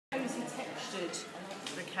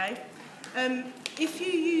okay? If you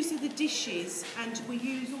use the dishes and we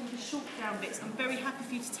use all the short down bits, I'm very happy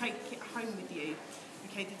for you to take it home with you.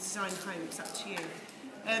 Okay, the design home, it's up to you.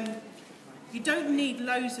 You don't need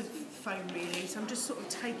loads of foam really, so I'm just sort of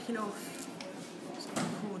taking off some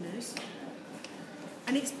of the corners.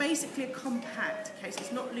 And it's basically a compact, okay, so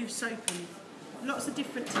it's not loose open. Lots of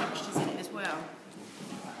different textures in it as well.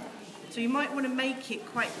 So you might want to make it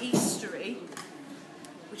quite Eastery,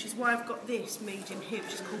 which is why I've got this medium here,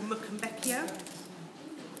 which is called Muckenbeckia.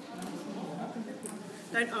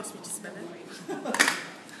 Don't ask me to spell it.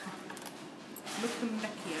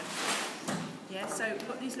 Muckenbeckia. Yeah, so we've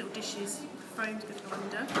got these little dishes, foam's going to go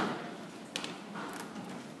under.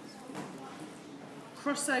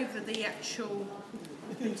 Cross over the actual,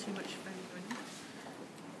 too much foam going on.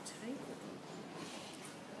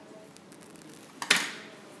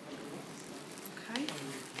 Okay.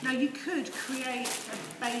 Now you could create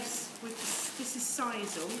a base with this is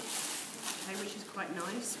sisal, okay, which is quite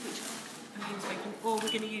nice, or we're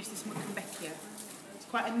going to use this Muckenbeckia. It's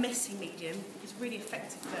quite a messy medium. It's really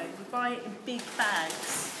effective though. We buy it in big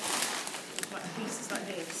bags, like pieces like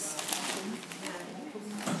this. Yeah.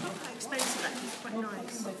 Not that expensive actually. It's quite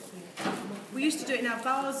nice. We used to do it in our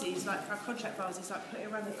vases, like for our contract vases, like put it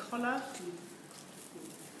around the collar.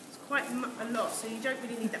 It's quite a lot, so you don't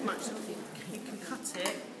really need that much. So you can cut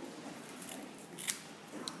it.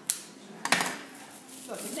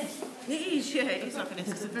 It is, yeah, it's like a nest.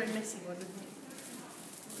 It's a very messy one.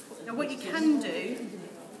 Now what you can do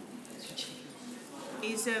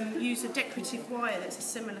is use a decorative wire that's a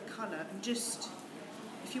similar colour, and just,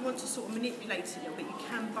 if you want to sort of manipulate it a little bit, you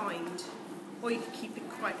can bind, or you can keep it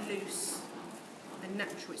quite loose and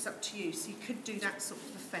natural. It's up to you. So you could do that sort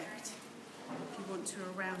of effect if you want to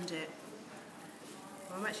around it.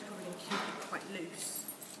 Well, I'm actually probably going to keep it quite loose.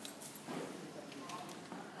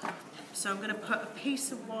 So I'm going to put a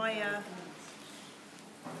piece of wire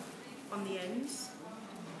on the ends.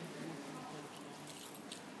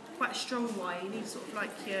 Quite a strong wire. You need sort of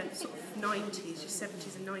like your sort of 90s, your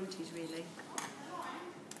 70s and 90s really.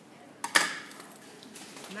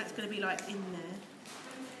 And that's going to be like in there.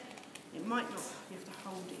 It might not, you have to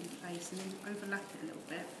hold it in place and then overlap it a little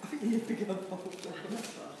bit.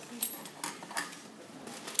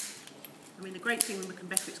 I mean, the great thing with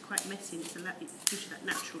Muckenbeckia, it's quite messy and it gives you that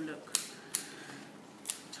natural look.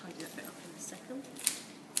 Tidy that bit up in a second.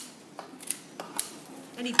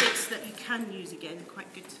 Any bits that you can use again are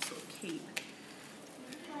quite good to sort of keep.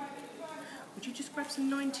 Would you just grab some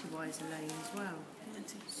 90 wires, Elaine, as well?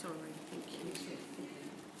 Sorry, thank you.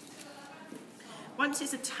 Once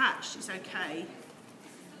it's attached, it's okay.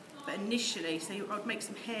 But initially, so I'd make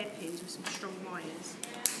some hairpins with some strong wires.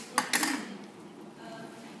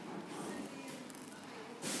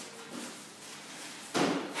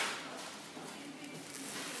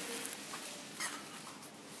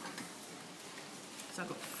 So I've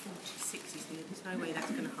got 40/60s here, there's no way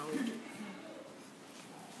that's going to hold.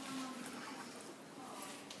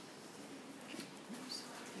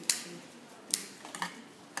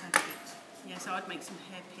 Perfect. Yeah, so I'd make some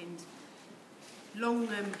hairpins. Long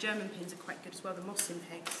German pins are quite good as well, the mossing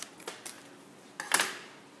pegs.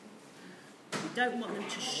 You don't want them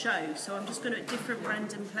to show, so I'm just going to, at different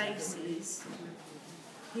random places,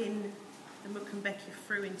 pin the Muckenbeckia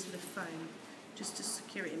through into the foam, just to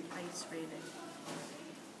secure it in place really.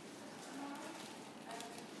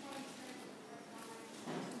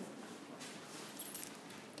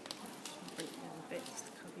 Break down a bit just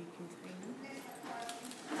to cover your container.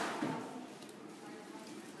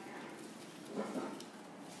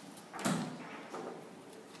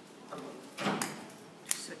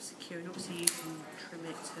 Just so it's secure, and obviously you can trim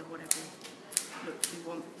it to whatever look you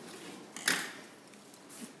want.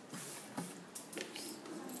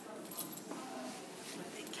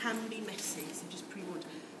 It can be messy, so just pre-warned.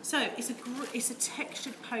 So it's a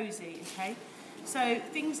textured posy, okay? So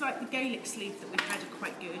things like the Gaelic sleeve that we've had are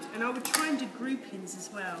quite good, and I would try and do groupings as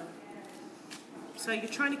well. So you're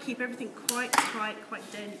trying to keep everything quite tight, quite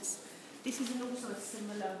dense. This is also a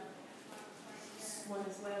similar one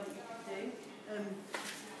as well that you could do.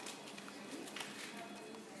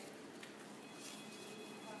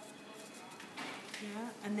 Yeah,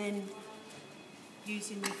 and then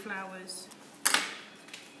using your flowers.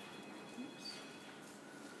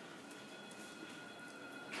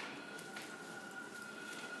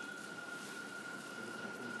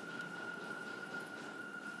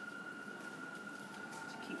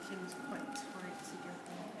 Keep things quite tight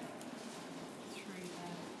together through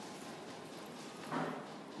there.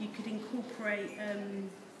 You could incorporate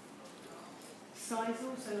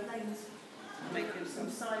sisal, so Elaine's making some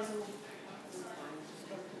sisal.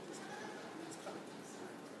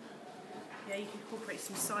 Yeah, you can incorporate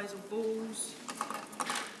some sisal balls.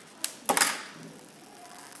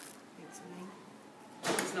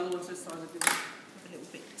 There's no one's this side of it. Have a little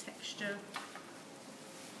bit of texture.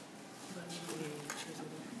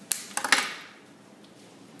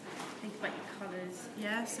 Think about your colours,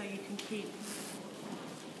 yeah, so you can keep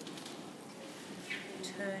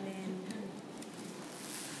turning.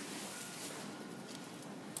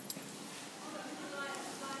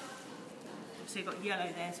 So you've got yellow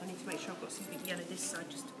there, so I need to make sure I've got something yellow this side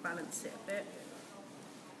just to balance it a bit.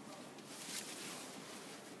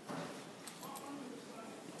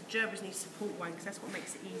 The gerbers need support one because that's what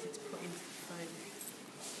makes it easier to put into the foam.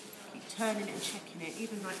 Keep turning it and checking it.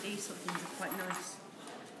 Even like these sort of things are quite nice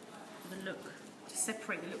for the look, to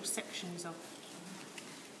separate the little sections off.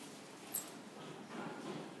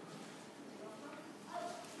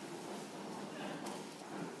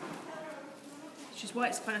 Which is why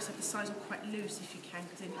it's fun to have the sisal quite loose if you can,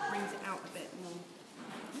 because then it brings it out a bit more.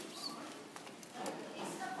 Oops.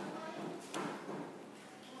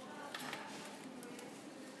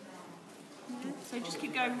 Yeah, so just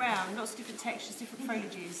keep going round, lots of different textures, different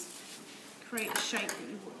foliages. Create a shape that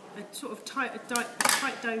you want, a sort of tight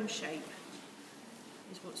dome shape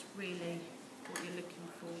is what's really what you're looking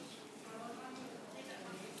for.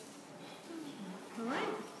 All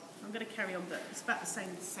right. I'm going to carry on, but it's about the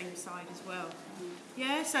same side as well.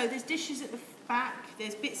 Yeah, so there's dishes at the back,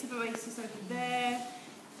 there's bits of oasis over there,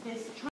 there's